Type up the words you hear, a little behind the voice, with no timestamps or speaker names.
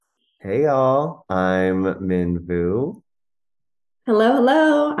Hey y'all, I'm Minvu, Hello,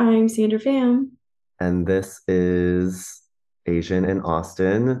 hello. I'm Sandra Pham. and this is Asian in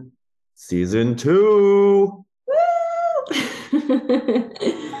Austin, season 2. Woo!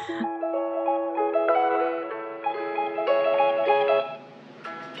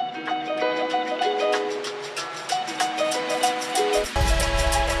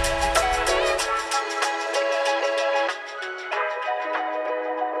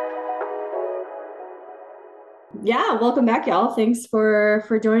 Yeah, welcome back, y'all. Thanks for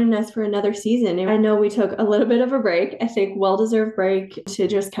joining us for another season. I know we took a little bit of a break. I think well-deserved break to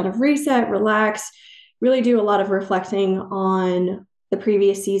just kind of reset, relax, really do a lot of reflecting on the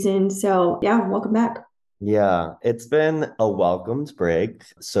previous season. So, yeah, welcome back. Yeah, it's been a welcomed break,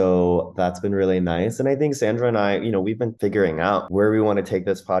 so that's been really nice. And I think Sandra and I, we've been figuring out where we want to take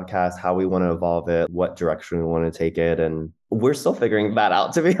this podcast, how we want to evolve it, what direction we want to take it, and we're still figuring that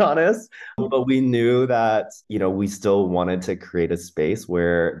out, to be honest. But we knew that, we still wanted to create a space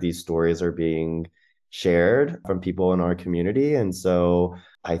where these stories are being shared from people in our community. And so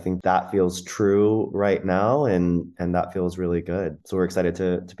I think that feels true right now, and that feels really good. So we're excited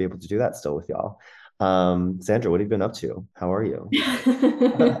to be able to do that still with y'all. Sandra, what have you been up to? How are you?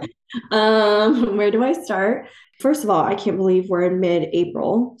 Where do I start? First of all, I can't believe we're in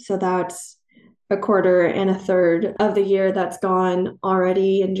mid-April. So that's a quarter and a third of the year that's gone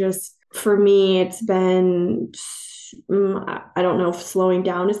already. And just for me, it's been, I don't know if slowing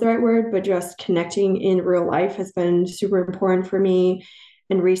down is the right word, but just connecting in real life has been super important for me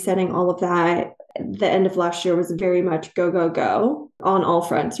and resetting all of that. The end of last year was very much go, go, go on all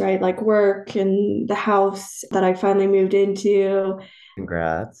fronts, right? Like work and the house that I finally moved into.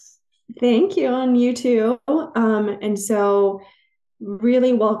 Congrats. Thank you, and you too. And so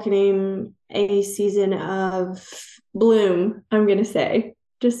really welcoming a season of bloom, I'm going to say,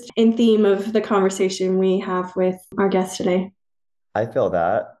 just in theme of the conversation we have with our guest today. I feel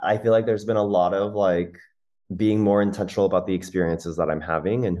that. I feel like there's been a lot of like being more intentional about the experiences that I'm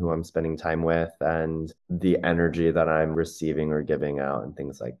having and who I'm spending time with and the energy that I'm receiving or giving out and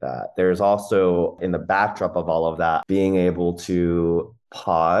things like that. There's also in the backdrop of all of that, being able to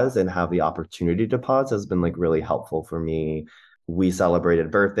pause and have the opportunity to pause has been like really helpful for me. We celebrated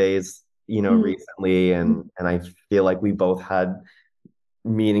birthdays, Mm. recently and I feel like we both had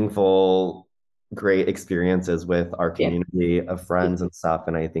meaningful, great experiences with our Yeah. community of friends and stuff.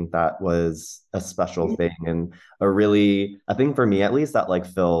 And I think that was a special thing and a really, I think for me at least, that like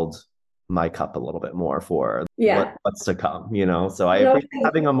filled my cup a little bit more for Yeah. what's to come. So I You know, appreciate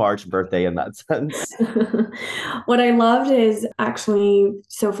having a March birthday in that sense. what I loved is actually,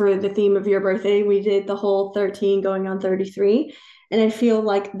 so for the theme of your birthday, we did the whole 13 going on 33. And I feel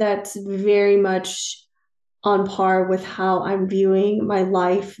like that's very much on par with how I'm viewing my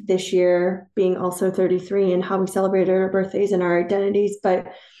life this year, being also 33, and how we celebrated our birthdays and our identities, but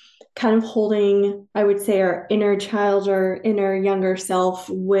kind of holding, I would say, our inner child or inner younger self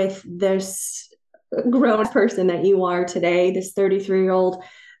with this grown person that you are today, this 33-year-old,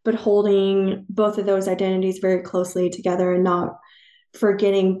 but holding both of those identities very closely together and not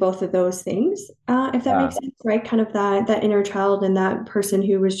forgetting both of those things, if that Yeah. makes sense, right? Kind of that inner child and that person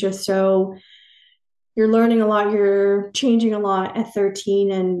who was just so you're learning a lot, you're changing a lot at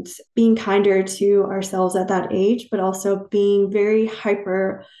 13 and being kinder to ourselves at that age, but also being very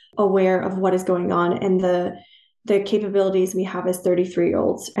hyper aware of what is going on and the capabilities we have as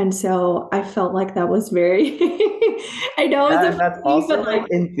 33-year-olds. And so I felt like that was very I know it's Yeah, a and that's funny, also but like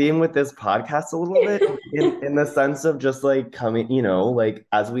like in theme with this podcast a little bit in the sense of just like coming, like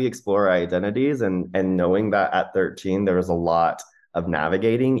as we explore our identities and knowing that at 13 there was a lot of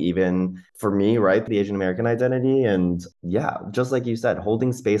navigating, even for me, right? The Asian American identity. And yeah, just like you said,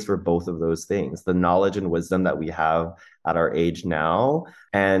 holding space for both of those things, the knowledge and wisdom that we have at our age now,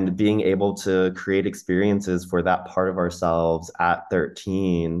 and being able to create experiences for that part of ourselves at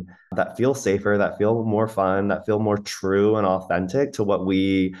 13 that feel safer, that feel more fun, that feel more true and authentic to what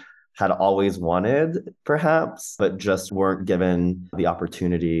we had always wanted, perhaps, but just weren't given the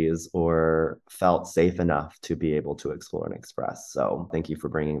opportunities or felt safe enough to be able to explore and express. So, thank you for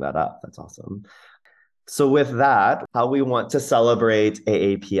bringing that up. That's awesome. So, with that, how we want to celebrate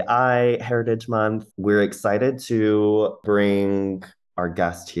AAPI Heritage Month, we're excited to bring our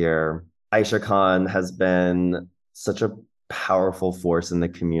guest here. Aisha Khan has been such a powerful force in the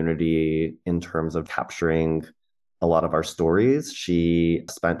community in terms of capturing a lot of our stories. She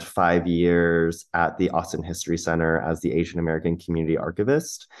spent 5 years at the Austin History Center as the Asian American Community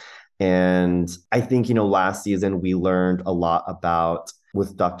Archivist. And I think, last season we learned a lot about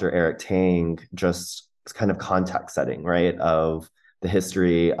with Dr. Eric Tang, just kind of context setting, right? Of the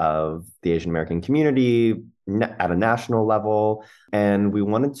history of the Asian American community at a national level. And we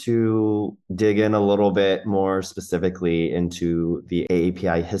wanted to dig in a little bit more specifically into the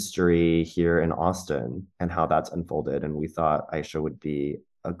AAPI history here in Austin and how that's unfolded. And we thought Ayshea would be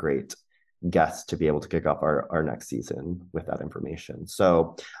a great guest to be able to kick off our next season with that information.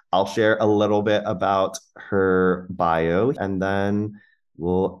 So I'll share a little bit about her bio and then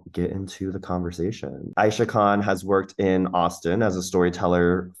we'll get into the conversation. Ayshea Khan has worked in Austin as a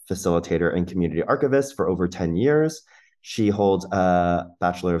storyteller, facilitator, and community archivist for over 10 years. She holds a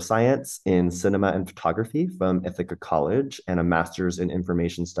Bachelor of Science in Cinema and Photography from Ithaca College and a Master's in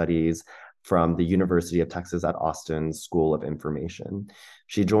Information Studies from the University of Texas at Austin School of Information.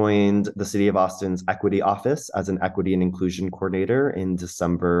 She joined the City of Austin's Equity Office as an Equity and Inclusion Coordinator in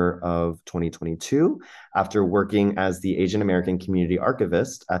December of 2022 after working as the Asian American Community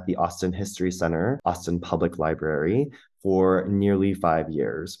Archivist at the Austin History Center, Austin Public Library, for nearly 5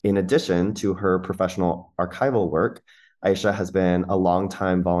 years. In addition to her professional archival work, Ayshea has been a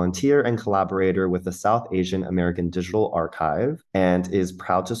longtime volunteer and collaborator with the South Asian American Digital Archive and is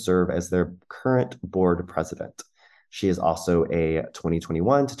proud to serve as their current board president. She is also a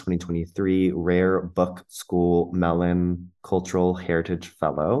 2021 to 2023 Rare Book School Mellon Cultural Heritage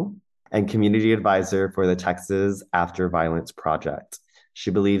Fellow and community advisor for the Texas After Violence Project. She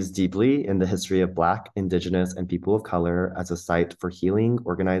believes deeply in the history of Black, Indigenous, and people of color as a site for healing,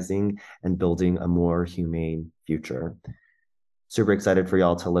 organizing, and building a more humane future. Super excited for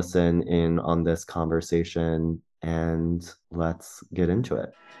y'all to listen in on this conversation, and let's get into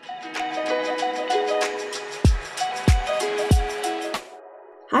it.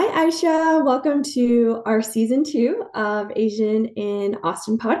 Hi, Ayshea. Welcome to our season 2 of Asian in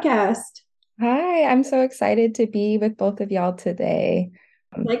Austin podcast. Hi, I'm so excited to be with both of y'all today.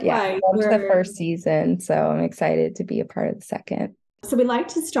 Likewise, I loved the first season, so I'm excited to be a part of the second. So we like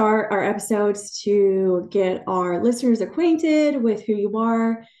to start our episodes to get our listeners acquainted with who you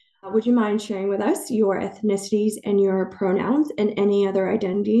are. Would you mind sharing with us your ethnicities and your pronouns and any other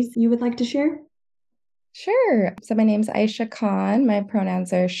identities you would like to share? Sure. So my name's Ayshea Khan. My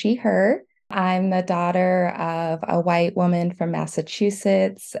pronouns are she, her. I'm the daughter of a white woman from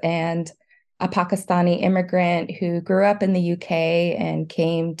Massachusetts and a Pakistani immigrant who grew up in the UK and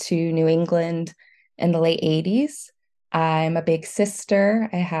came to New England in the late 80s. I'm a big sister.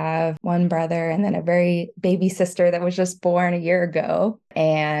 I have one brother and then a very baby sister that was just born a year ago.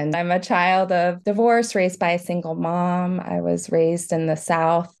 And I'm a child of divorce, raised by a single mom. I was raised in the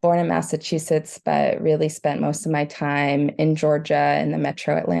South, born in Massachusetts, but really spent most of my time in Georgia in the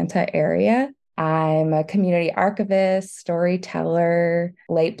metro Atlanta area. I'm a community archivist, storyteller,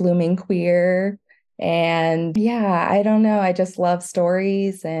 late blooming queer. And yeah, I don't know. I just love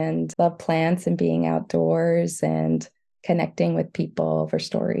stories and love plants and being outdoors and connecting with people for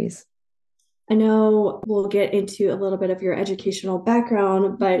stories. I know we'll get into a little bit of your educational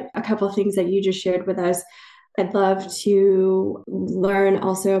background, but a couple of things that you just shared with us, I'd love to learn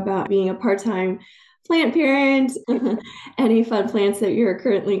also about being a part-time plant parent. Any fun plants that you're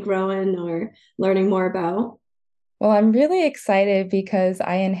currently growing or learning more about? Well, I'm really excited because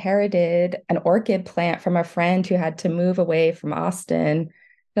I inherited an orchid plant from a friend who had to move away from Austin.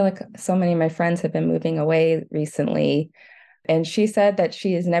 I feel like so many of my friends have been moving away recently. And she said that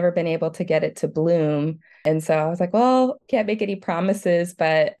she has never been able to get it to bloom. And so I was like, well, can't make any promises,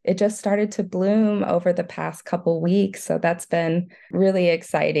 but it just started to bloom over the past couple weeks. So that's been really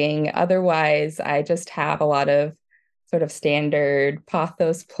exciting. Otherwise, I just have a lot of sort of standard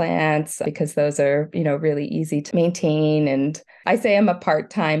pothos plants because those are, really easy to maintain. And I say I'm a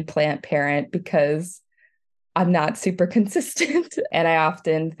part-time plant parent because I'm not super consistent. And I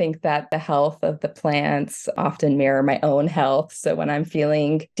often think that the health of the plants often mirror my own health. So when I'm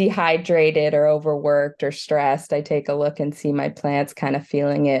feeling dehydrated or overworked or stressed, I take a look and see my plants kind of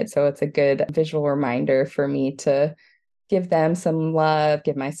feeling it. So it's a good visual reminder for me to give them some love,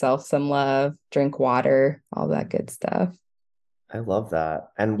 give myself some love, drink water, all that good stuff. I love that.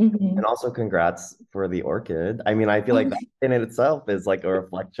 And also congrats for the orchid. I mean, I feel like that in itself is like a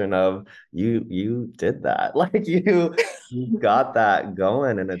reflection of you did that. Like you got that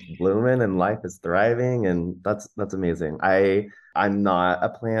going and it's blooming and life is thriving and that's amazing. I'm not a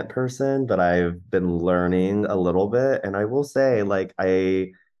plant person, but I've been learning a little bit and I will say like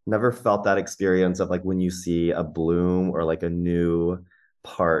I never felt that experience of like when you see a bloom or like a new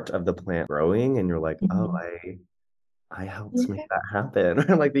part of the plant growing and you're like, oh, I helped make that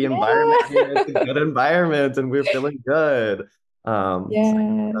happen. Like the environment here is a good environment and we're feeling good. So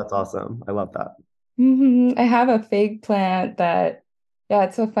Yeah. that's awesome. I love that. I have a fig plant that Yeah,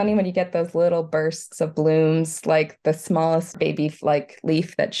 it's so funny when you get those little bursts of blooms, like the smallest baby like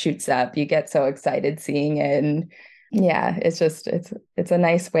leaf that shoots up. You get so excited seeing it. And yeah, it's a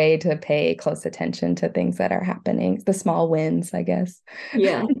nice way to pay close attention to things that are happening, the small wins, I guess.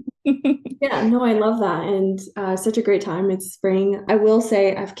 Yeah. Yeah, no, I love that. And such a great time. It's spring. I will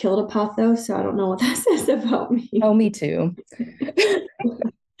say I've killed a poth though, so I don't know what that says about Oh, me. me too.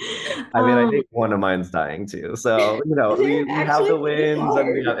 I mean, I Um, think one of mine's dying too. So, you know, we have actually, the it's wins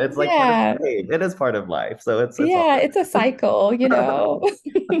and we hard. have, it's like part of Yeah. the game. It is part of life. So it's all Yeah, it's a cycle, you good. know.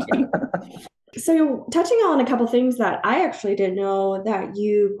 So, touching on a couple things that I actually didn't know, that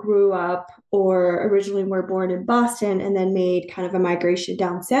you grew up or originally were born in Boston and then made kind of a migration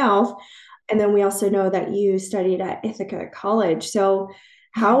down south. And then we also know that you studied at Ithaca College. So,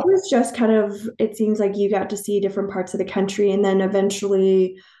 how was just kind of, it seems like you got to see different parts of the country. And then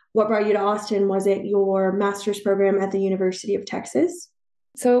eventually, what brought you to Austin? Was it your master's program at the University of Texas?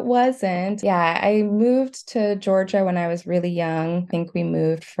 So it wasn't. Yeah, I moved to Georgia when I was really young. I think we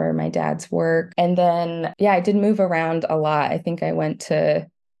moved for my dad's work. And then, yeah, I did move around a lot. I think I went to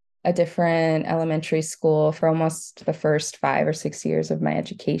a different elementary school for almost the first 5 or 6 years of my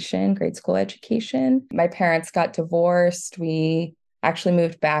education, grade school education. My parents got divorced. We actually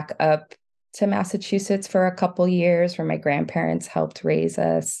moved back up to Massachusetts for a couple years where my grandparents helped raise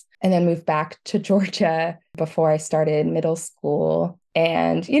us, and then moved back to Georgia before I started middle school.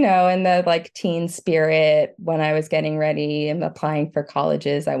 And, you know, in the like teen spirit, when I was getting ready and applying for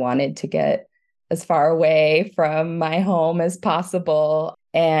colleges, I wanted to get as far away from my home as possible.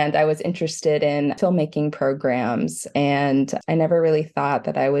 And I was interested in filmmaking programs. And I never really thought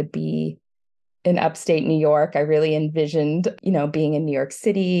that I would be in upstate New York. I really envisioned, you know, being in New York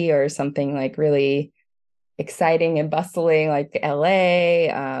City or something like really exciting and bustling like LA,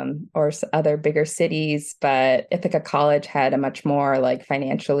 or other bigger cities. But Ithaca College had a much more like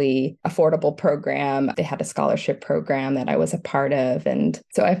financially affordable program. They had a scholarship program that I was a part of. And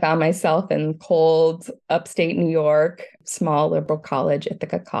so I found myself in cold upstate New York, small liberal college,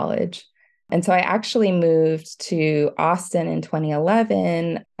 Ithaca College. And so I actually moved to Austin in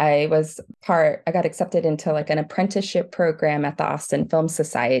 2011. I got accepted into like an apprenticeship program at the Austin Film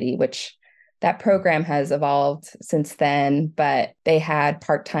Society, which that program has evolved since then, but they had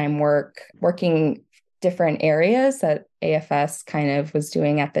part-time work working different areas that AFS kind of was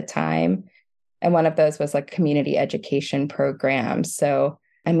doing at the time. And one of those was like community education programs. So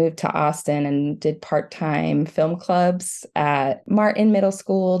I moved to Austin and did part-time film clubs at Martin Middle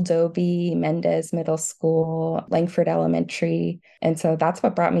School, Dobie, Mendez Middle School, Langford Elementary. And so that's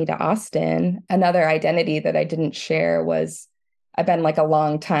what brought me to Austin. Another identity that I didn't share was I've been like a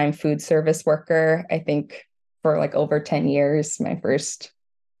long time food service worker, I think for like over 10 years. My first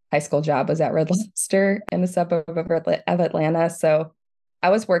high school job was at Red Lobster in the suburb of Atlanta. So I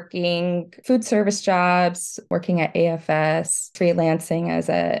was working food service jobs, working at AFS, freelancing as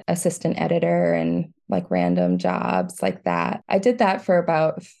an assistant editor and like random jobs like that. I did that for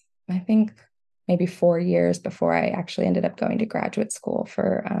about, I think, maybe 4 years before I actually ended up going to graduate school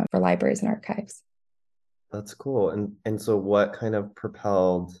for libraries and archives. That's cool. And so what kind of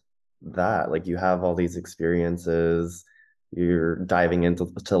propelled that? Like you have all these experiences, you're diving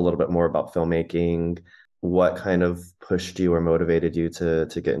into to a little bit more about filmmaking. What kind of pushed you or motivated you to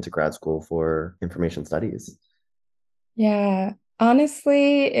get into grad school for information studies? Yeah,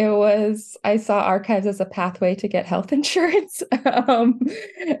 honestly, I saw archives as a pathway to get health insurance.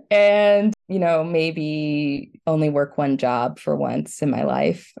 And, you know, maybe only work one job for once in my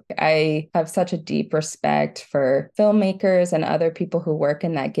life. I have such a deep respect for filmmakers and other people who work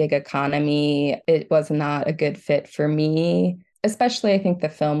in that gig economy. It was not a good fit for me, especially I think the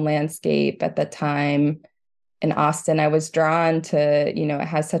film landscape at the time in Austin. I was drawn to, you know, it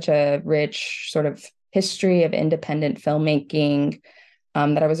has such a rich sort of history of independent filmmaking,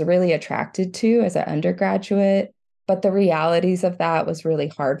 that I was really attracted to as an undergraduate. But the realities of that was really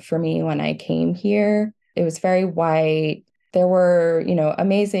hard for me when I came here. It was very white. There were, you know,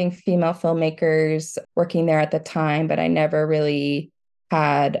 amazing female filmmakers working there at the time, but I never really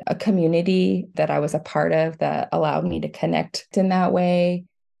had a community that I was a part of that allowed me to connect in that way.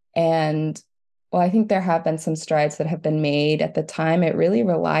 And well, I think there have been some strides that have been made. At the time, it really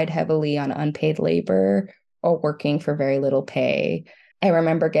relied heavily on unpaid labor or working for very little pay. I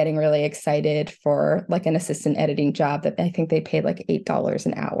remember getting really excited for like an assistant editing job that I think they paid like $8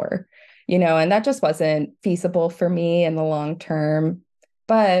 an hour, you know, and that just wasn't feasible for me in the long term.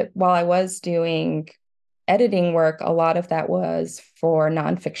 But while I was doing editing work, a lot of that was for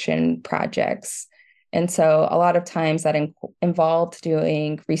nonfiction projects. And so a lot of times that involved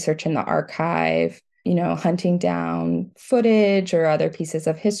doing research in the archive, hunting down footage or other pieces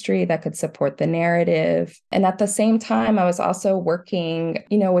of history that could support the narrative. And at the same time, I was also working,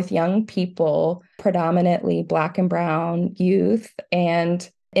 with young people, predominantly Black and Brown youth. And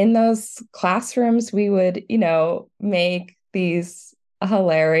in those classrooms, we would, make these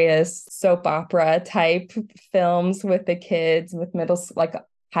hilarious soap opera type films with the kids, with like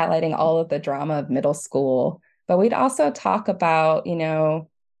highlighting all of the drama of middle school. But we'd also talk about,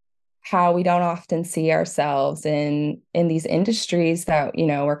 how we don't often see ourselves in these industries that,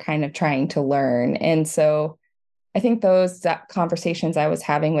 we're kind of trying to learn. And so I think those conversations I was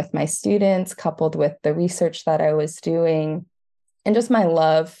having with my students, coupled with the research that I was doing, and just my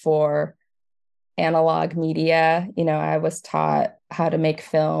love for analog media. I was taught how to make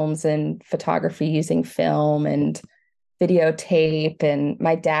films and photography using film and videotape, and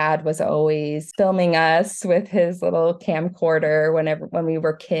my dad was always filming us with his little camcorder when we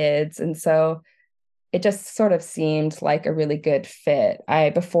were kids. And so it just sort of seemed like a really good fit.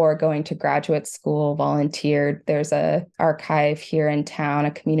 Before going to graduate school, volunteered. There's a archive here in town,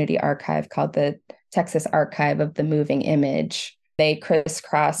 a community archive called the Texas Archive of the Moving Image. They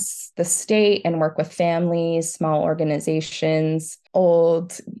crisscross the state and work with families, small organizations,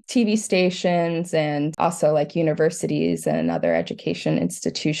 old TV stations, and also like universities and other education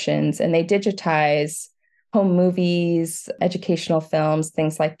institutions. And they digitize home movies, educational films,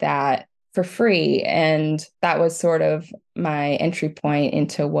 things like that for free. And that was sort of my entry point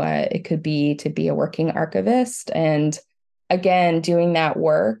into what it could be to be a working archivist. And again, doing that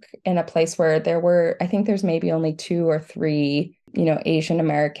work in a place where I think there's maybe only 2 or 3, Asian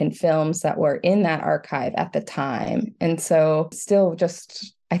American films that were in that archive at the time. And so still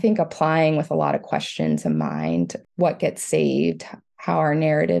just, I think, applying with a lot of questions in mind, what gets saved, how our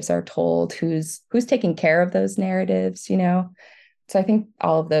narratives are told, who's taking care of those narratives, So I think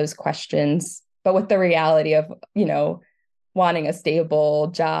all of those questions, but with the reality of, wanting a stable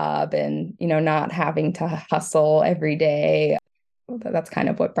job and, not having to hustle every day. That's kind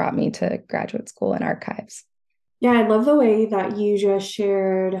of what brought me to graduate school in archives. Yeah, I love the way that you just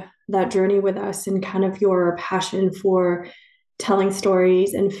shared that journey with us and kind of your passion for telling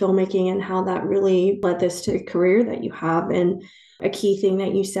stories and filmmaking and how that really led this to the career that you have. And a key thing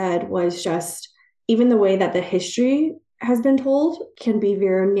that you said was just even the way that the history has been told can be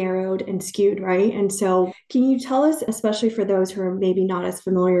very narrowed and skewed, right? And so, can you tell us, especially for those who are maybe not as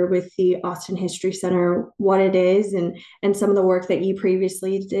familiar with the Austin History Center, what it is and some of the work that you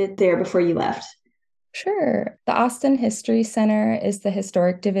previously did there before you left? Sure. The Austin History Center is the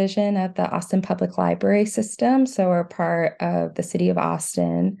historic division of the Austin Public Library system. So we're part of the city of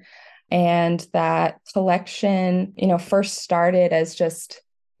Austin. And that collection, first started as just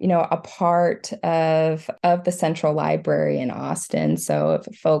a part of the Central Library in Austin. So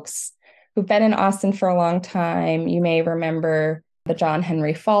if folks who've been in Austin for a long time, you may remember the John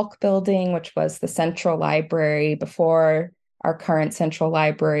Henry Falk building, which was the Central Library before our current Central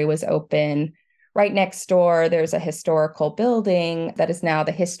Library was open. Right next door, there's a historical building that is now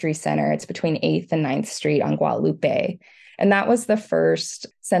the History Center. It's between 8th and 9th Street on Guadalupe. And that was the first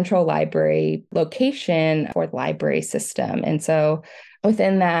Central Library location for the library system. And so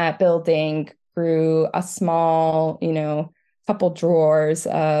within that building grew a small, couple drawers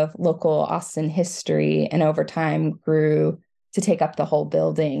of local Austin history, and over time grew to take up the whole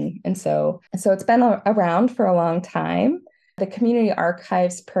building. And so it's been around for a long time. The Community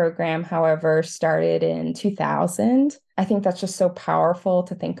Archives program, however, started in 2000. I think that's just so powerful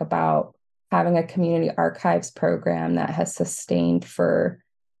to think about having a community archives program that has sustained for,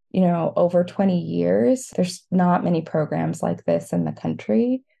 over 20 years. There's not many programs like this in the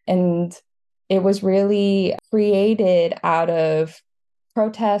country. And it was really created out of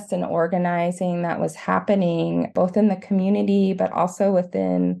protests and organizing that was happening both in the community, but also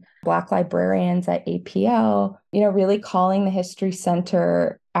within Black librarians at APL, really calling the History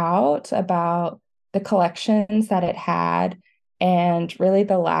Center out about the collections that it had and really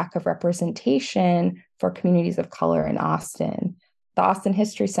the lack of representation for communities of color in Austin. The Austin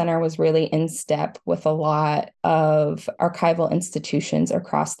History Center was really in step with a lot of archival institutions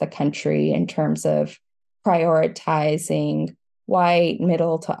across the country in terms of prioritizing white,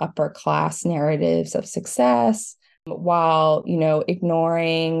 middle to upper class narratives of success, while,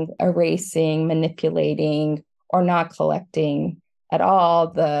 ignoring, erasing, manipulating, or not collecting at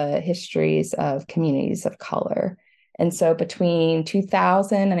all the histories of communities of color. And so between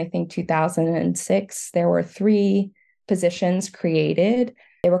 2000 and I think 2006, there were 3 positions created.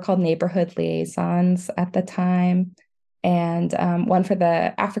 They were called neighborhood liaisons at the time. And one for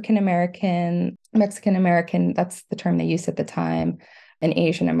the African American, Mexican American, that's the term they used at the time, and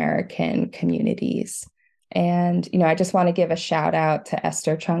Asian American communities. And, I just want to give a shout out to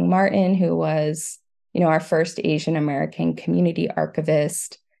Esther Chung Martin, who was, our first Asian American community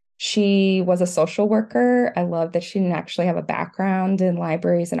archivist. She was a social worker. I love that she didn't actually have a background in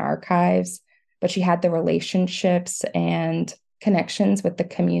libraries and archives, but she had the relationships and connections with the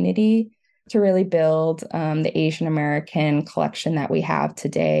community to really build the Asian American collection that we have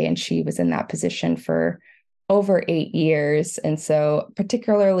today. And she was in that position for over 8 years. And so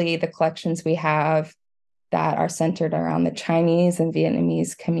particularly the collections we have that are centered around the Chinese and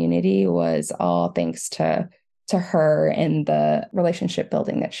Vietnamese community was all thanks to her and the relationship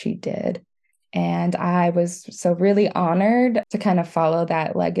building that she did. And I was so really honored to kind of follow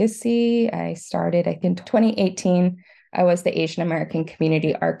that legacy. I started, I think, 2018. I was the Asian American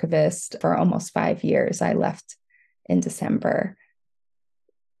community archivist for almost 5 years. I left in December.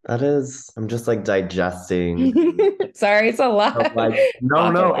 I'm just like digesting. Sorry, it's a lot.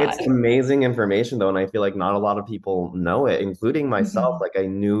 No, it's amazing information though. And I feel like not a lot of people know it, including myself. Mm-hmm. Like I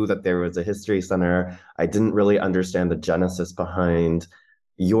knew that there was a history center. I didn't really understand the genesis behind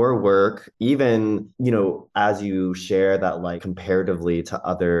your work, even, as you share that like comparatively to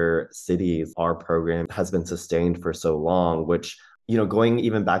other cities, our program has been sustained for so long, which, going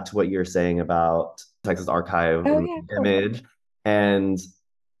even back to what you're saying about Texas Archive Oh, and yeah, cool. Image, and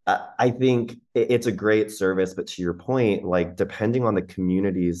I think it's a great service, but to your point, like depending on the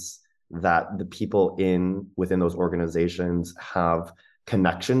communities that the people within those organizations have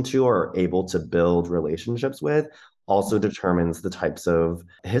connection to or are able to build relationships with, also determines the types of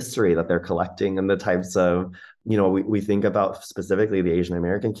history that they're collecting and the types of, we think about specifically the Asian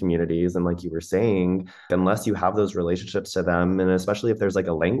American communities. And like you were saying, unless you have those relationships to them, and especially if there's like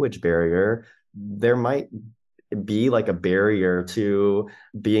a language barrier, there might be like a barrier to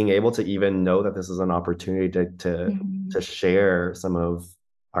being able to even know that this is an opportunity to share some of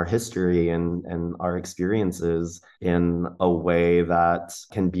our history and our experiences in a way that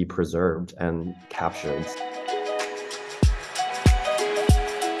can be preserved and captured.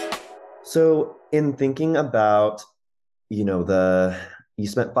 So in thinking about, you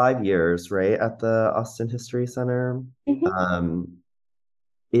spent 5 years, right, at the Austin History Center. Mm-hmm.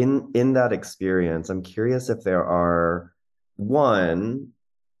 In that experience, I'm curious if there are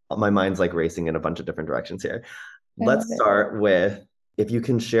my mind's like racing in a bunch of different directions here. Let's start with if you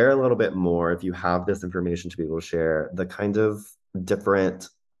can share a little bit more, if you have this information to be able to share, the kind of different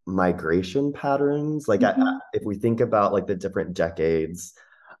migration patterns. Like if we think about like the different decades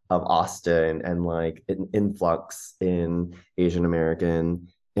of Austin and like an influx in Asian American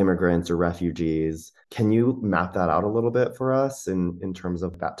immigrants or refugees. Can you map that out a little bit for us in terms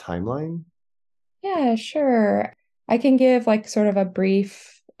of that timeline? Yeah, sure. I can give like sort of a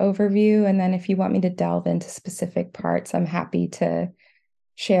brief overview, and then if you want me to delve into specific parts, I'm happy to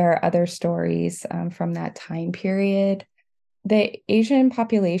share other stories from that time period. The Asian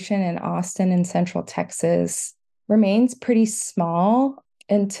population in Austin and Central Texas remains pretty small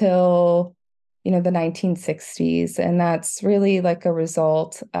until, the 1960s. And that's really like a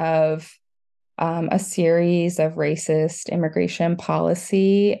result of a series of racist immigration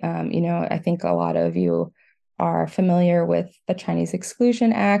policy. I think a lot of you are familiar with the Chinese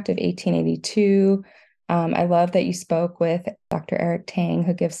Exclusion Act of 1882. I love that you spoke with Dr. Eric Tang,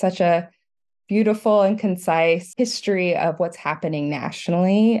 who gives such a beautiful and concise history of what's happening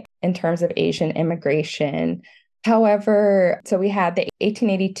nationally in terms of Asian immigration. However, so we had the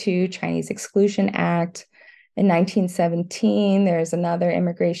 1882 Chinese Exclusion Act. In 1917, there's another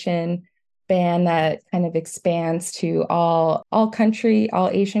immigration ban that kind of expands to all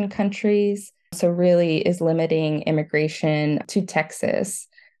Asian countries. So really is limiting immigration to Texas.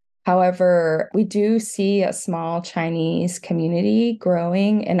 However, we do see a small Chinese community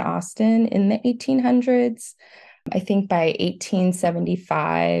growing in Austin in the 1800s. I think by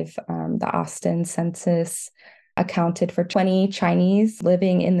 1875, the Austin census accounted for 20 Chinese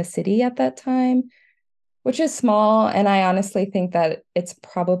living in the city at that time, which is small. And I honestly think that it's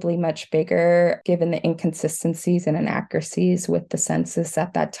probably much bigger given the inconsistencies and inaccuracies with the census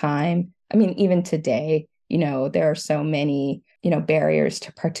at that time. I mean, even today, there are so many, barriers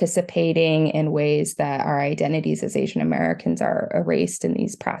to participating in ways that our identities as Asian Americans are erased in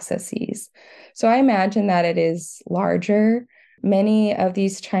these processes. So I imagine that it is larger. Many of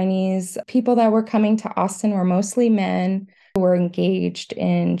these Chinese people that were coming to Austin were mostly men who were engaged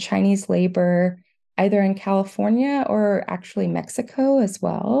in Chinese labor, either in California or actually Mexico as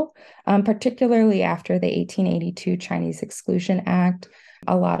well, particularly after the 1882 Chinese Exclusion Act.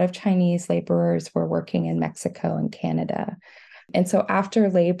 A lot of Chinese laborers were working in Mexico and Canada. And so after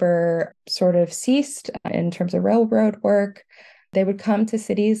labor sort of ceased in terms of railroad work, They would come to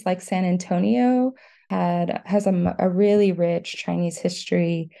cities like San Antonio, has a really rich Chinese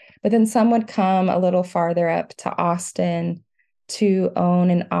history, but then some would come a little farther up to Austin to own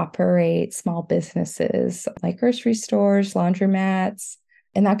and operate small businesses like grocery stores, laundromats,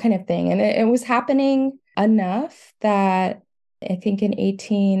 and that kind of thing. And it was happening enough that I think in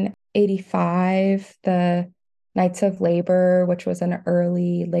 1885, the Knights of Labor, which was an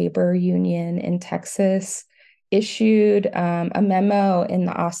early labor union in Texas, issued a memo in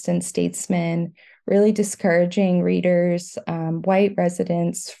the Austin Statesman, really discouraging readers, white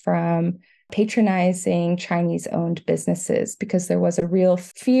residents, from patronizing Chinese-owned businesses because there was a real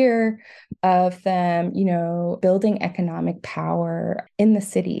fear of them, building economic power in the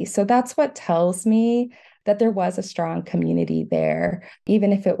city. So that's what tells me that there was a strong community there,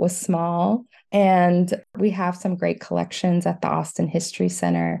 even if it was small. And we have some great collections at the Austin History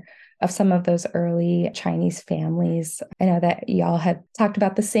Center of some of those early Chinese families. I know that y'all had talked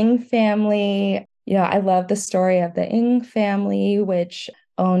about the Singh family. I love the story of the Ng family, which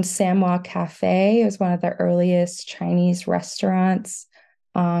owned Samwa Cafe. It was one of the earliest Chinese restaurants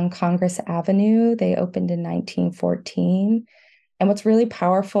on Congress Avenue. They opened in 1914. And what's really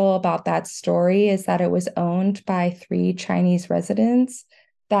powerful about that story is that it was owned by 3 Chinese residents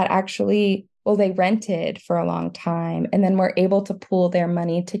that actually, they rented for a long time and then were able to pool their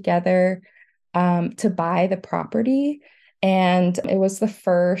money together to buy the property. And it was the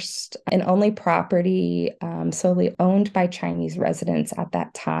first and only property solely owned by Chinese residents at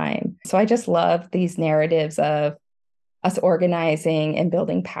that time. So I just love these narratives of us organizing and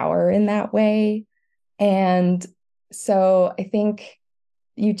building power in that way. And so I think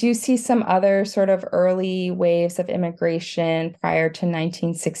you do see some other sort of early waves of immigration prior to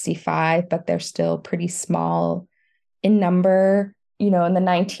 1965, but they're still pretty small in number. In the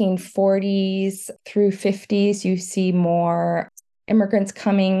 1940s through 50s, you see more immigrants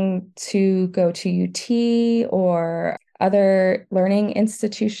coming to go to UT or other learning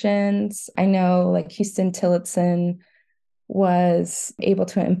institutions. I know like Houston Tillotson was able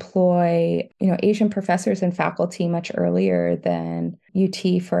to employ, Asian professors and faculty much earlier than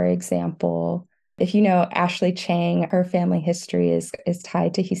UT, for example. If you know Ashley Chang, her family history is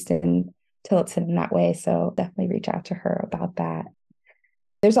tied to Houston Tillotson in that way. So definitely reach out to her about that.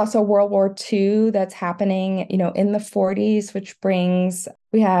 There's also World War II that's happening, in the 40s,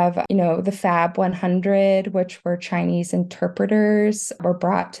 we have, the Fab 100, which were Chinese interpreters, were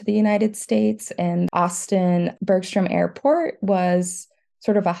brought to the United States. And Austin Bergstrom Airport was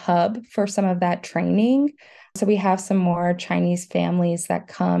sort of a hub for some of that training. So we have some more Chinese families that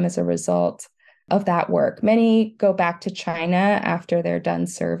come as a result of that work. Many go back to China after they're done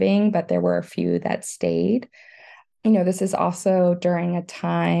serving, but there were a few that stayed. This is also during a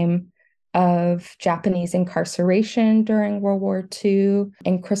time of Japanese incarceration during World War II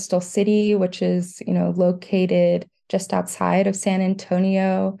in Crystal City, which is, located just outside of San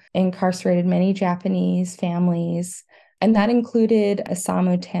Antonio, incarcerated many Japanese families. And that included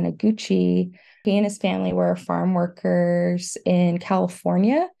Osamu Taniguchi. He and his family were farm workers in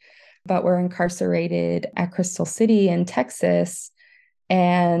California, but were incarcerated at Crystal City in Texas.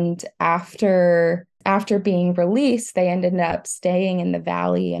 And after being released, they ended up staying in the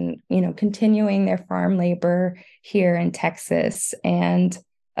valley and, continuing their farm labor here in Texas. And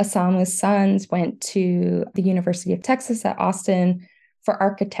Osamu's sons went to the University of Texas at Austin for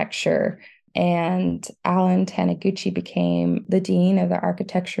architecture. And Alan Taniguchi became the dean of the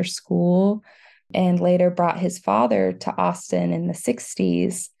architecture school and later brought his father to Austin in the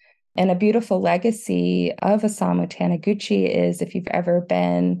 60s. And a beautiful legacy of Osamu Taniguchi is, if you've ever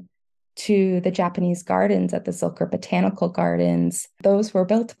been to the Japanese gardens at the Zilker Botanical Gardens, those were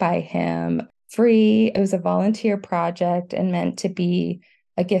built by him free. It was a volunteer project and meant to be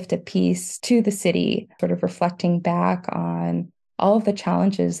a gift of peace to the city, sort of reflecting back on all of the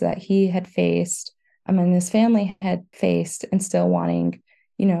challenges that he had faced, and his family had faced, and still wanting,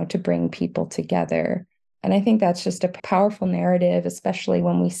 to bring people together. And I think that's just a powerful narrative, especially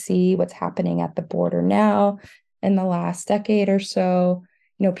when we see what's happening at the border now in the last decade or so.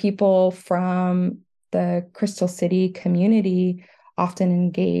 People from the Crystal City community often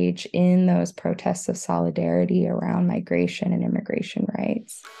engage in those protests of solidarity around migration and immigration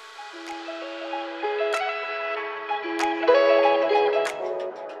rights.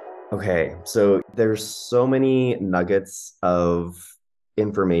 Okay, so there's so many nuggets of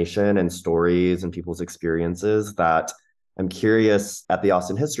information and stories and people's experiences that I'm curious at the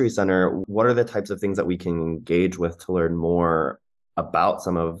Austin History Center, what are the types of things that we can engage with to learn more about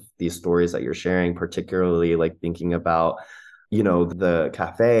some of these stories that you're sharing, particularly like thinking about, the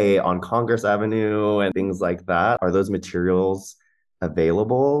cafe on Congress Avenue and things like that? Are those materials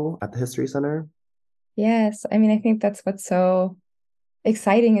available at the History Center. Yes. I mean, I think that's what's so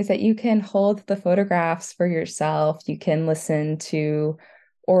exciting is that you can hold the photographs for yourself. You can listen to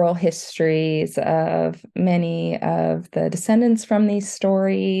oral histories of many of the descendants from these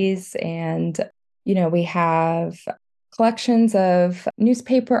stories. And, we have collections of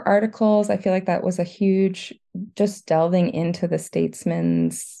newspaper articles. I feel like that was a huge, just delving into the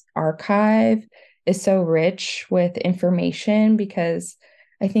Statesman's archive is so rich with information because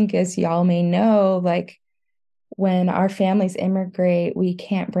I think, as y'all may know, like, when our families immigrate, we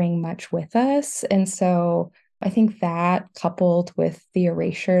can't bring much with us. And so I think that coupled with the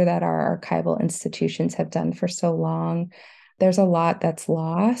erasure that our archival institutions have done for so long, there's a lot that's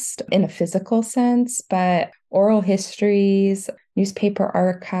lost in a physical sense, but oral histories, newspaper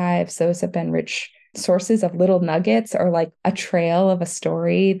archives, those have been rich sources of little nuggets or like a trail of a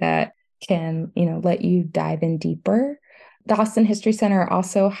story that can, let you dive in deeper. The Austin History Center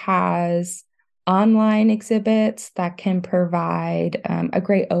also has online exhibits that can provide a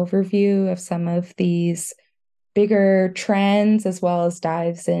great overview of some of these bigger trends, as well as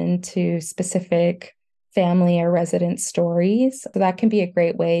dives into specific family or resident stories. So that can be a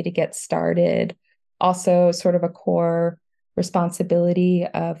great way to get started. Also, sort of a core responsibility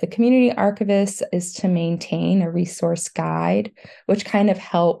of the community archivist is to maintain a resource guide, which kind of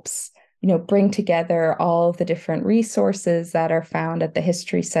helps bring together all of the different resources that are found at the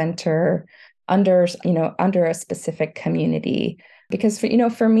History Center under a specific community. Because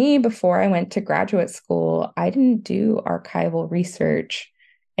for me, before I went to graduate school, I didn't do archival research.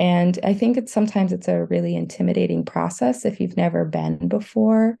 And I think sometimes it's a really intimidating process if you've never been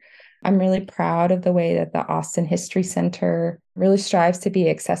before. I'm really proud of the way that the Austin History Center really strives to be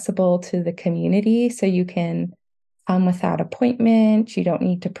accessible to the community. So you can come without appointment, you don't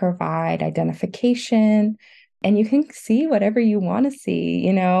need to provide identification, and you can see whatever you want to see.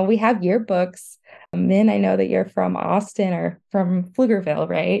 We have yearbooks. Min, I know that you're from Austin or from Pflugerville,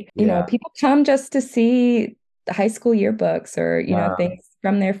 right? Yeah. People come just to see the high school yearbooks or, Yeah. things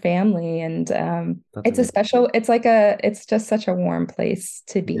from their family. And That's it's a amazing. special, it's just such a warm place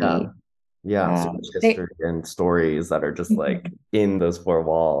to Yeah. be. Yeah, so much They, history and stories that are just like Mhm. in those four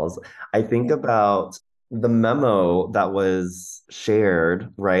walls. I think Yeah. about the memo that was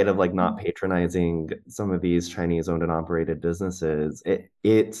shared, right, of like not patronizing some of these Chinese owned and operated businesses. It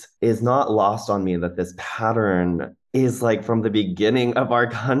is not lost on me that this pattern is like from the beginning of our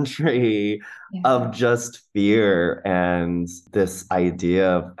country Yeah. of just fear and this idea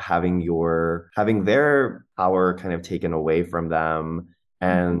of having their power kind of taken away from them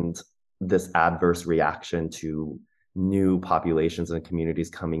and this adverse reaction to new populations and communities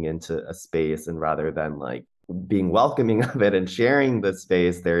coming into a space, and rather than like being welcoming of it and sharing the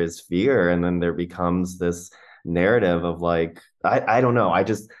space, there is fear, and then there becomes this narrative of like I don't know, I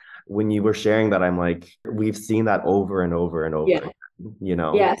just when you were sharing that, I'm like, we've seen that over and over and over Yeah. again, you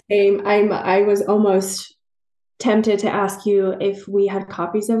know. Yeah, same. I was almost tempted to ask you if we had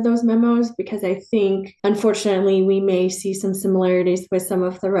copies of those memos because I think unfortunately we may see some similarities with some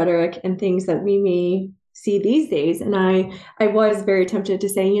of the rhetoric and things that we may see these days. And I was very tempted to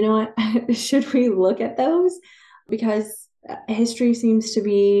say, you know what, should we look at those? Because history seems to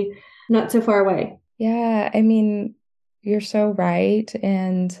be not so far away. Yeah, I mean, you're so right.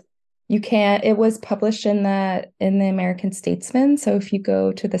 And it was published in the American Statesman. So if you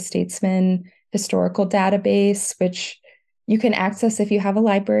go to the Statesman historical database, which you can access if you have a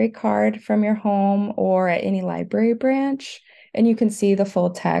library card from your home or at any library branch, and you can see the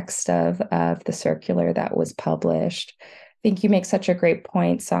full text of the circular that was published. I think you make such a great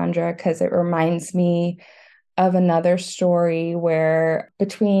point, Sandra, because it reminds me of another story where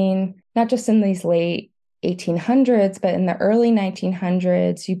between not just in these late 1800s, but in the early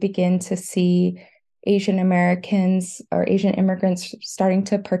 1900s, you begin to see Asian Americans or Asian immigrants starting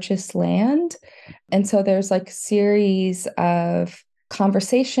to purchase land. And so there's like a series of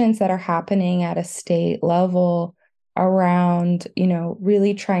conversations that are happening at a state level around,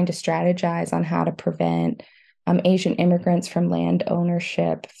 really trying to strategize on how to prevent Asian immigrants from land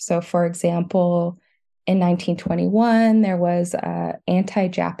ownership. So, for example, in 1921, there was an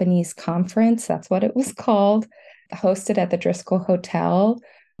anti-Japanese conference, that's what it was called, hosted at the Driscoll Hotel,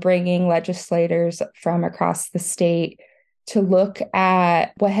 bringing legislators from across the state to look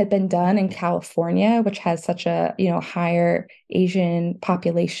at what had been done in California, which has such a, higher Asian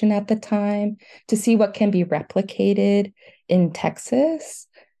population at the time, to see what can be replicated in Texas.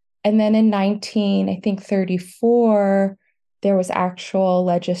 And then in I think 34, there was actual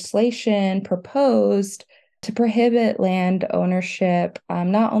legislation proposed to prohibit land ownership,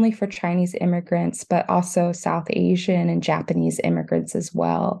 not only for Chinese immigrants, but also South Asian and Japanese immigrants as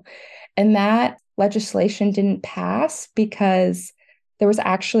well. And that legislation didn't pass because there was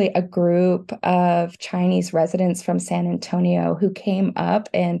actually a group of Chinese residents from San Antonio who came up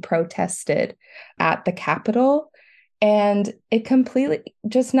and protested at the Capitol. And it completely,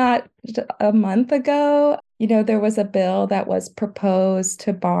 just not a month ago, there was a bill that was proposed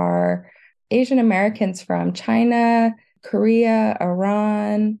to bar Asian Americans from China, Korea,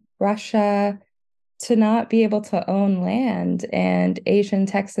 Iran, Russia to not be able to own land. And Asian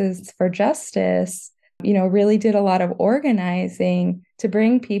Texas for Justice, really did a lot of organizing to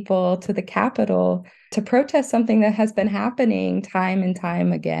bring people to the Capitol to protest something that has been happening time and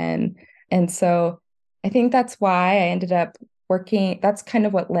time again. And so I think that's why I ended up working. That's kind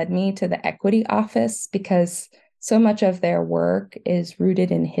of what led me to the equity office, because so much of their work is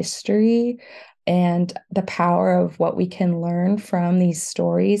rooted in history and the power of what we can learn from these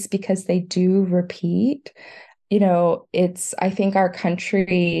stories, because they do repeat. I think our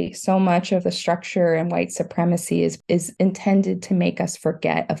country, so much of the structure and white supremacy is intended to make us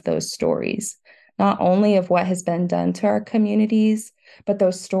forget of those stories, not only of what has been done to our communities, but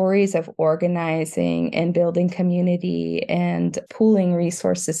those stories of organizing and building community and pooling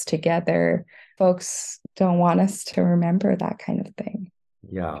resources together. Folks don't want us to remember that kind of thing.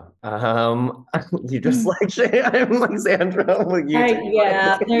 Yeah. You just like Shay, I'm like Sandra, like you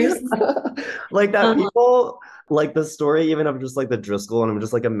Yeah, there's like that um, people like the story even of just like the Driscoll, and I'm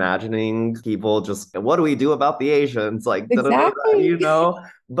just like imagining people just what do we do about the Asians? Like da, da, da, da, Exactly.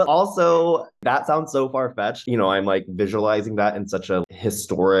 but also that sounds so far-fetched. I'm like visualizing that in such a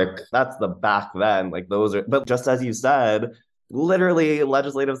historic, that's the back then, like those are, but just as you said, literally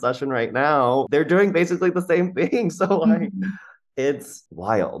legislative session right now, they're doing basically the same thing. So like Mhm. it's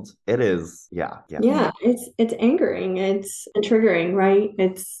wild. It is. Yeah. Yeah. yeah, it's angering, it's triggering, right?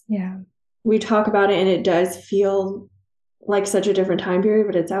 It's Yeah. we talk about it and it does feel like such a different time period,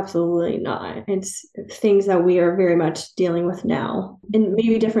 but it's absolutely not. It's things that we are very much dealing with now in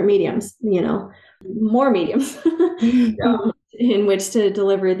maybe different mediums, more mediums in which to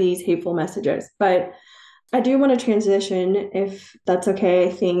deliver these hateful messages. But I do want to transition, if that's okay. I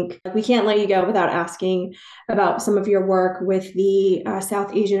think we can't let you go without asking about some of your work with the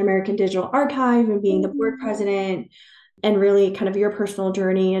South Asian American Digital Archive and being the board president, and really kind of your personal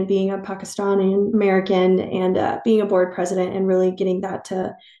journey and being a Pakistani American and being a board president and really getting that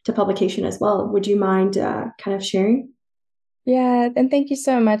to publication as well. Would you mind kind of sharing? Yeah, and thank you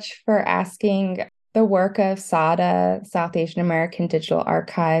so much for asking. The work of SADA, South Asian American Digital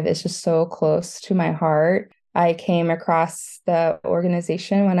Archive, is just so close to my heart. I came across the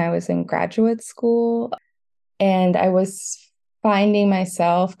organization when I was in graduate school, and I was finding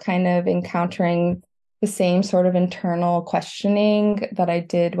myself kind of encountering the same sort of internal questioning that I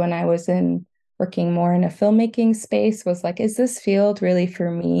did when I was in working more in a filmmaking space. Was like, is this field really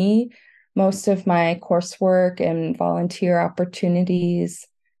for me? Most of my coursework and volunteer opportunities,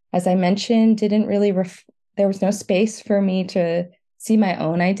 as I mentioned, didn't really there was no space for me to see my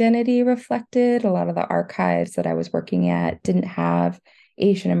own identity reflected. A lot of the archives that I was working at didn't have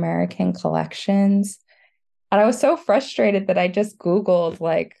Asian American collections. And I was so frustrated that I just Googled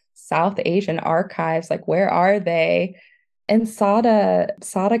like South Asian archives, like where are they? And SADA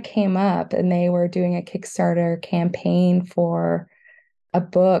came up, and they were doing a Kickstarter campaign for a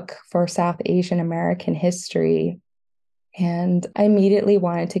book for South Asian American history. And I immediately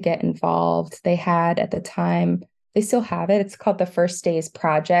wanted to get involved. They had at the time, they still have it. It's called the First Days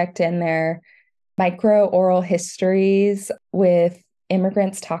Project, and they're micro oral histories with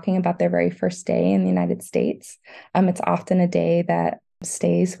immigrants talking about their very first day in the United States. It's often a day that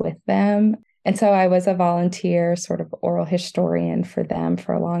stays with them. And so I was a volunteer, sort of oral historian for them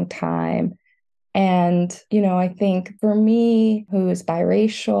for a long time. And, I think for me, who is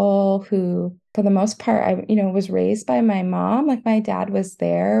biracial, who for the most part, was raised by my mom, like my dad was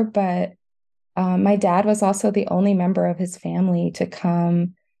there, but my dad was also the only member of his family to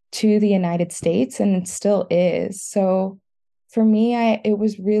come to the United States, and it still is. So for me, it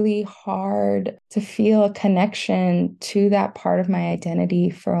was really hard to feel a connection to that part of my identity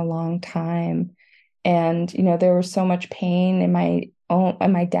for a long time. And, there was so much pain in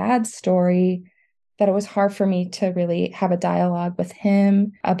my dad's story that it was hard for me to really have a dialogue with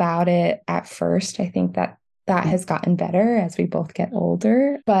him about it at first. I think that has gotten better as we both get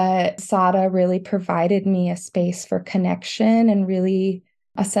older. But SADA really provided me a space for connection and really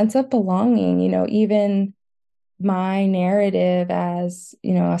a sense of belonging. Even my narrative as,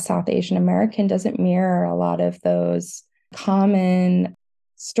 a South Asian American doesn't mirror a lot of those common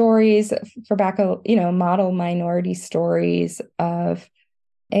stories for model minority stories of,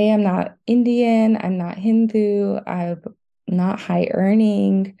 I'm not Indian, I'm not Hindu, I'm not high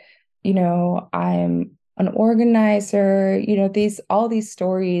earning, I'm an organizer, all these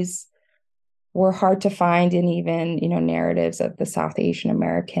stories were hard to find in even, narratives of the South Asian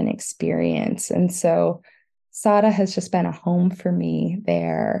American experience. And so SADA has just been a home for me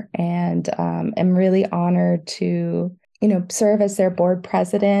there. And I'm really honored to, serve as their board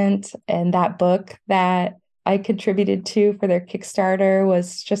president. And that book that I contributed to for their Kickstarter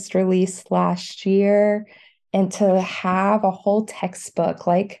was just released last year. And to have a whole textbook,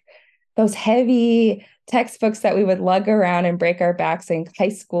 like those heavy textbooks that we would lug around and break our backs in high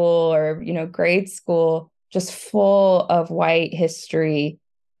school or, grade school, just full of white history.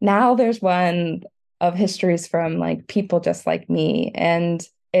 Now there's one of histories from like people just like me. And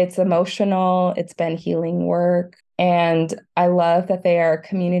it's emotional. It's been healing work. And I love that they are a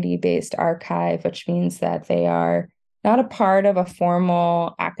community-based archive, which means that they are not a part of a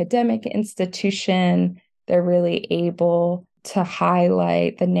formal academic institution. They're really able to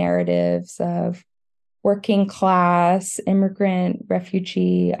highlight the narratives of working class, immigrant,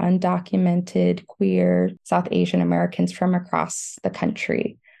 refugee, undocumented, queer, South Asian Americans from across the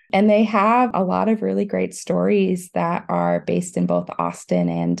country. And they have a lot of really great stories that are based in both Austin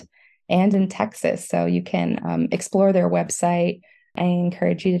and in Texas. So you can explore their website. I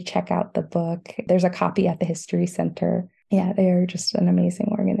encourage you to check out the book. There's a copy at the History Center. Yeah, they're just an amazing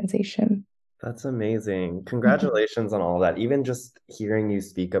organization. That's amazing. Congratulations on all that. Even just hearing you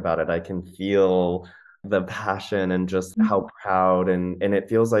speak about it, I can feel the passion and just how proud and it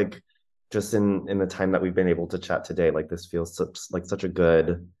feels like just in the time that we've been able to chat today, like this feels such a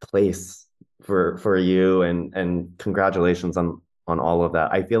good place for you and congratulations on all of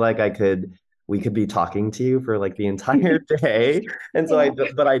that. I feel like we could be talking to you for like the entire day. And so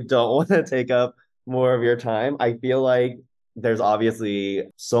but I don't want to take up more of your time. I feel like there's obviously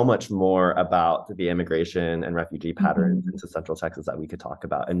so much more about the immigration and refugee patterns into Central Texas that we could talk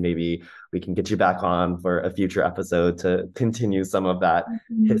about. And maybe we can get you back on for a future episode to continue some of that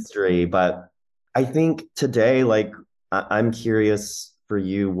history. But I think today, like, I'm curious for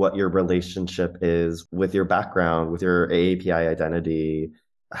you what your relationship is with your background, with your AAPI identity,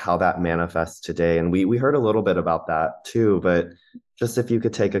 how that manifests today. And we heard a little bit about that too, but just if you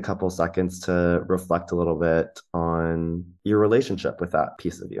could take a couple seconds to reflect a little bit on your relationship with that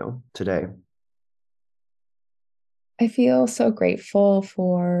piece of you today. I feel so grateful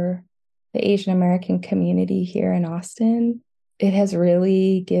for the Asian American community here in Austin. It has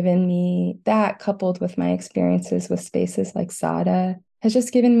really given me that, coupled with my experiences with spaces like SADA, has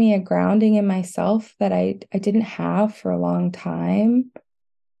just given me a grounding in myself that I didn't have for a long time.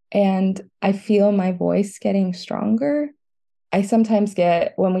 And I feel my voice getting stronger. I sometimes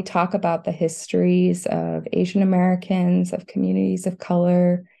get, when we talk about the histories of Asian Americans, of communities of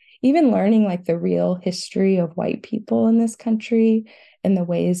color, even learning like the real history of white people in this country and the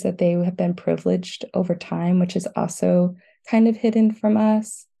ways that they have been privileged over time, which is also kind of hidden from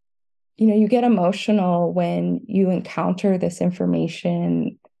us. You get emotional when you encounter this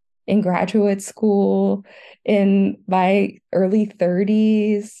information in graduate school, in my early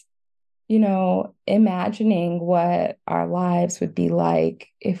 30s. Imagining what our lives would be like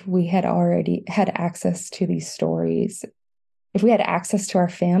if we had already had access to these stories, if we had access to our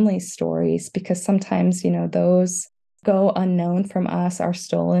family's stories, because sometimes, those go unknown from us, are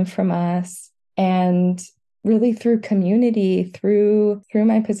stolen from us. And really through community, through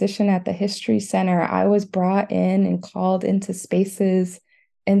my position at the History Center, I was brought in and called into spaces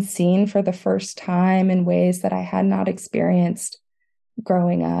and seen for the first time in ways that I had not experienced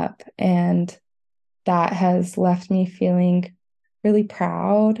growing up. And that has left me feeling really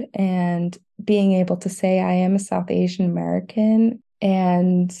proud and being able to say I am a South Asian American.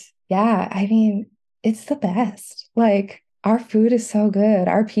 And yeah, I mean, it's the best. Like, our food is so good.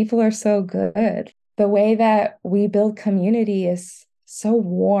 Our people are so good. The way that we build community is so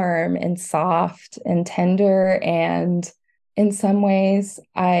warm and soft and tender. And in some ways,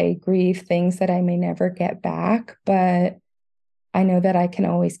 I grieve things that I may never get back, but I know that I can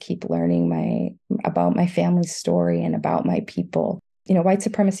always keep learning about my family's story and about my people. White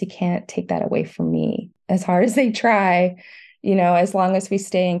supremacy can't take that away from me. As hard as they try, as long as we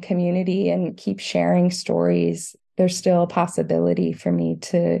stay in community and keep sharing stories, there's still a possibility for me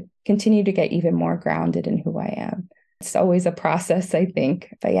to continue to get even more grounded in who I am. It's always a process, I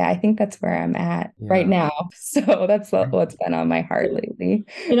think. But yeah, I think that's where I'm at right now. So that's what's been on my heart lately.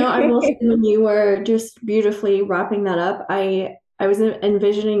 I will say, when you were just beautifully wrapping that up, I was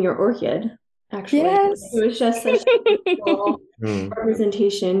envisioning your orchid. actually. Yes. It was just such a beautiful Mm,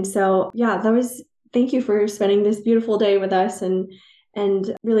 representation. So yeah, thank you for spending this beautiful day with us and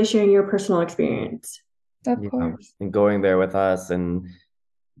really sharing your personal experience. Of yeah. course. And going there with us and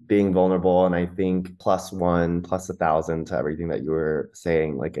being vulnerable. And I think plus one, plus 1,000 to everything that you were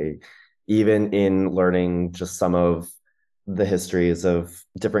saying, even in learning just some of the histories of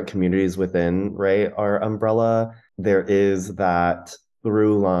different communities within, right, our umbrella, there is that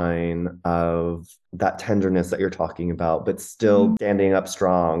through line of that tenderness that you're talking about, but still Mhm. standing up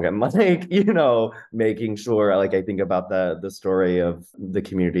strong and making sure, like I think about the story of the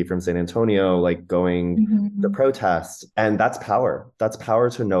community from San Antonio, like going the Mhm. protest. And that's power. That's power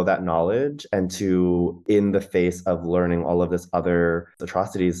to know that knowledge and to, in the face of learning all of this other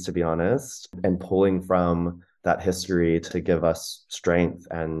atrocities, to be honest, and pulling from that history to give us strength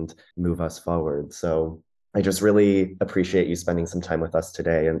and move us forward. So I just really appreciate you spending some time with us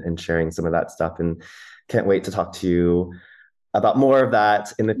today and sharing some of that stuff. And can't wait to talk to you about more of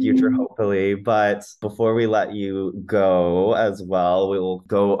that in the future, Mhm. hopefully. But before we let you go as well, we'll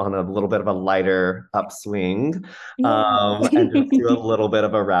go on a little bit of a lighter upswing, Yeah. and just do a little bit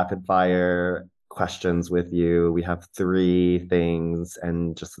of a rapid fire questions with you. We have three things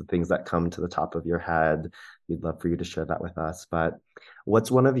and just the things that come to the top of your head. We'd love for you to share that with us. But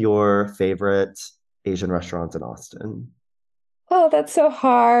what's one of your favorite Asian restaurants in Austin? Oh, that's so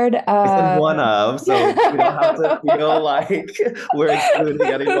hard. I said one of, so we don't have to feel like we're excluding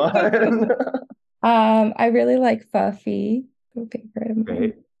anyone. I really like Fuffy, a favorite of mine.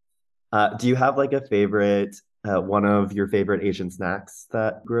 Great. Do you have like a favorite, one of your favorite Asian snacks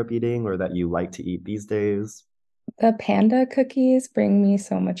that you grew up eating or that you like to eat these days? The panda cookies bring me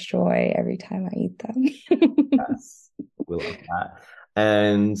so much joy every time I eat them. Yes, we love that.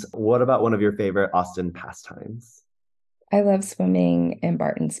 And what about one of your favorite Austin pastimes? I love swimming in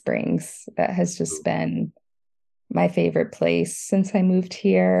Barton Springs. That has just been my favorite place since I moved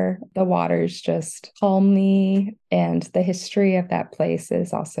here. The waters just calm me, and the history of that place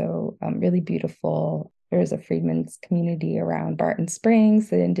is also really beautiful. There is a freedmen's community around Barton Springs,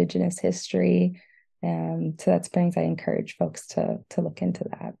 the indigenous history. And to that Springs, I encourage folks to look into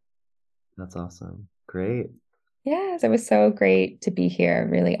that. That's awesome. Great. Yes, it was so great to be here.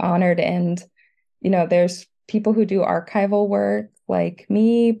 Really honored. And, there's people who do archival work like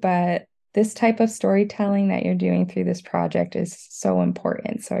me, but this type of storytelling that you're doing through this project is so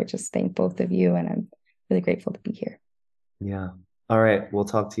important. So I just thank both of you, and I'm really grateful to be here. Yeah. All right. We'll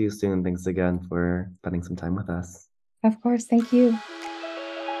talk to you soon. Thanks again for spending some time with us. Of course, thank you.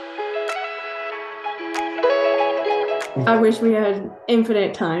 I wish we had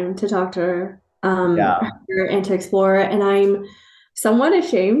infinite time to talk to Yeah. her and to explore. And I'm somewhat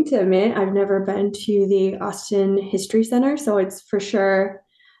ashamed to admit I've never been to the Austin History Center, so it's for sure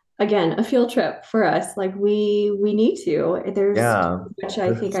again a field trip for us. Like we need to. There's Yeah. so much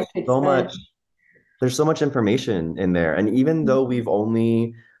I think There's I could so spend. much there's so much information in there. And even though we've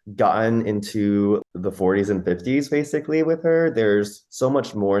only gotten into the 40s and 50s basically with her, there's so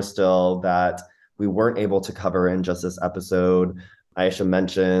much more still that we weren't able to cover in just this episode. Ayesha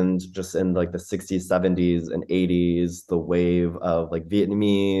mentioned just in like the 60s, 70s, and 80s, the wave of like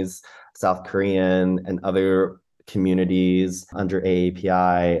Vietnamese, South Korean, and other communities under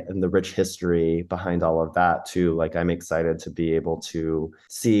AAPI and the rich history behind all of that too. Like I'm excited to be able to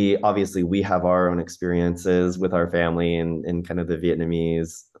see, obviously we have our own experiences with our family and kind of the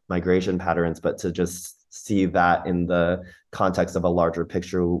Vietnamese migration patterns, but to just see that in the context of a larger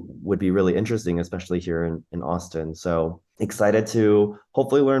picture would be really interesting, especially here in Austin. So excited to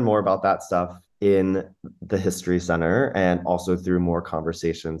hopefully learn more about that stuff in the History Center and also through more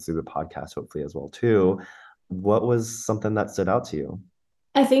conversations through the podcast, hopefully as well too. What was something that stood out to you?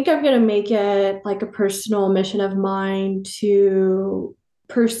 I think I'm gonna make it like a personal mission of mine to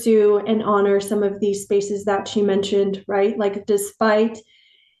pursue and honor some of these spaces that she mentioned, right? Like despite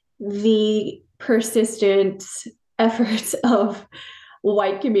the persistent efforts of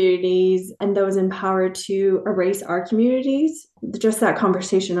white communities and those empowered to erase our communities. Just that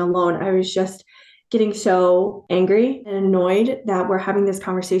conversation alone, I was just getting so angry and annoyed that we're having this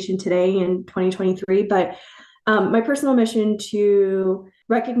conversation today in 2023. But my personal mission to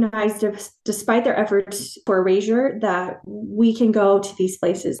recognize, despite their efforts for erasure, that we can go to these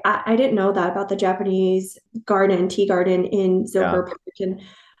places. I didn't know that about the Japanese tea garden in Yeah. Zilker Park. And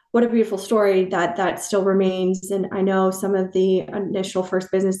what a beautiful story that still remains. And I know some of the initial first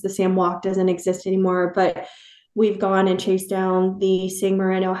business, the Sam Walk, doesn't exist anymore, but we've gone and chased down the Sing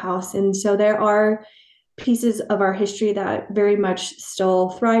Moreno house. And so there are pieces of our history that very much still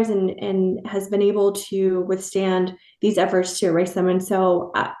thrives and has been able to withstand these efforts to erase them. And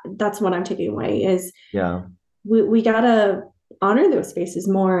so that's what I'm taking away is Yeah. we gotta honor those spaces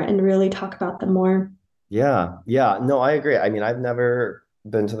more and really talk about them more. Yeah. Yeah. No, I agree. I mean, I've never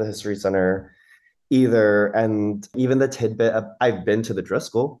been to the History Center either. And even the tidbit of I've been to the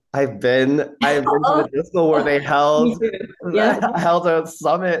Driscoll. I've been to the Oh, Driscoll where they me held too. Yeah. held a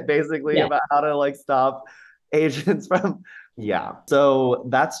summit basically Yeah. about how to like stop Asians from yeah. So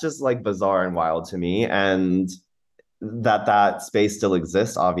that's just like bizarre and wild to me. And that space still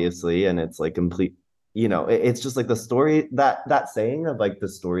exists, obviously, and it's like complete, it's just like the story that saying of like the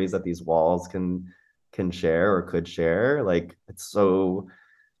stories that these walls can share or could share, like it's so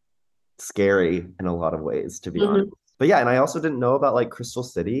scary in a lot of ways, to be honest. Mhm. But yeah, and I also didn't know about like Crystal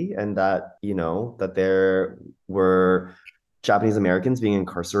City and that, that there were Japanese Americans being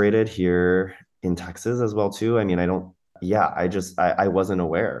incarcerated here in Texas as well too. I mean, I don't yeah, I wasn't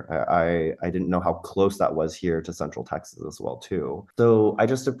aware. I didn't know how close that was here to Central Texas as well too. So I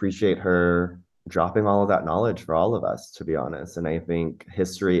just appreciate her dropping all of that knowledge for all of us, to be honest. And I think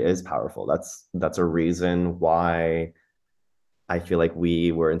history is powerful. That's a reason why I feel like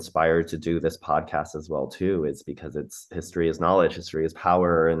we were inspired to do this podcast as well too. It's because it's history is knowledge, history is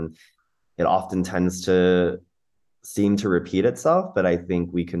power, and it often tends to seem to repeat itself. But I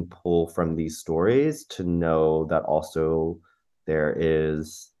think we can pull from these stories to know that also there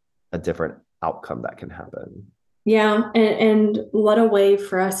is a different outcome that can happen. Yeah, and what a way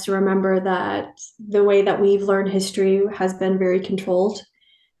for us to remember that the way that we've learned history has been very controlled,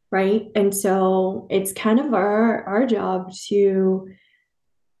 right? And so it's kind of our job to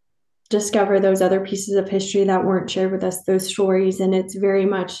discover those other pieces of history that weren't shared with us, those stories. And it's very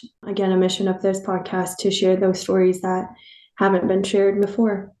much, again, a mission of this podcast to share those stories that haven't been shared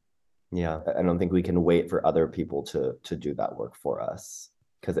before. Yeah, I don't think we can wait for other people to do that work for us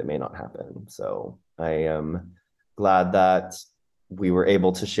because it may not happen. So I am glad that we were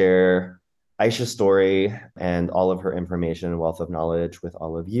able to share Aisha's story and all of her information and wealth of knowledge with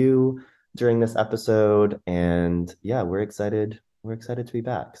all of you during this episode. And yeah, we're excited. We're excited to be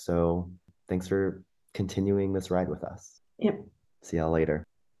back. So thanks for continuing this ride with us. Yep. See y'all later.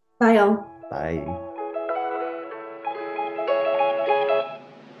 Bye, all. Bye.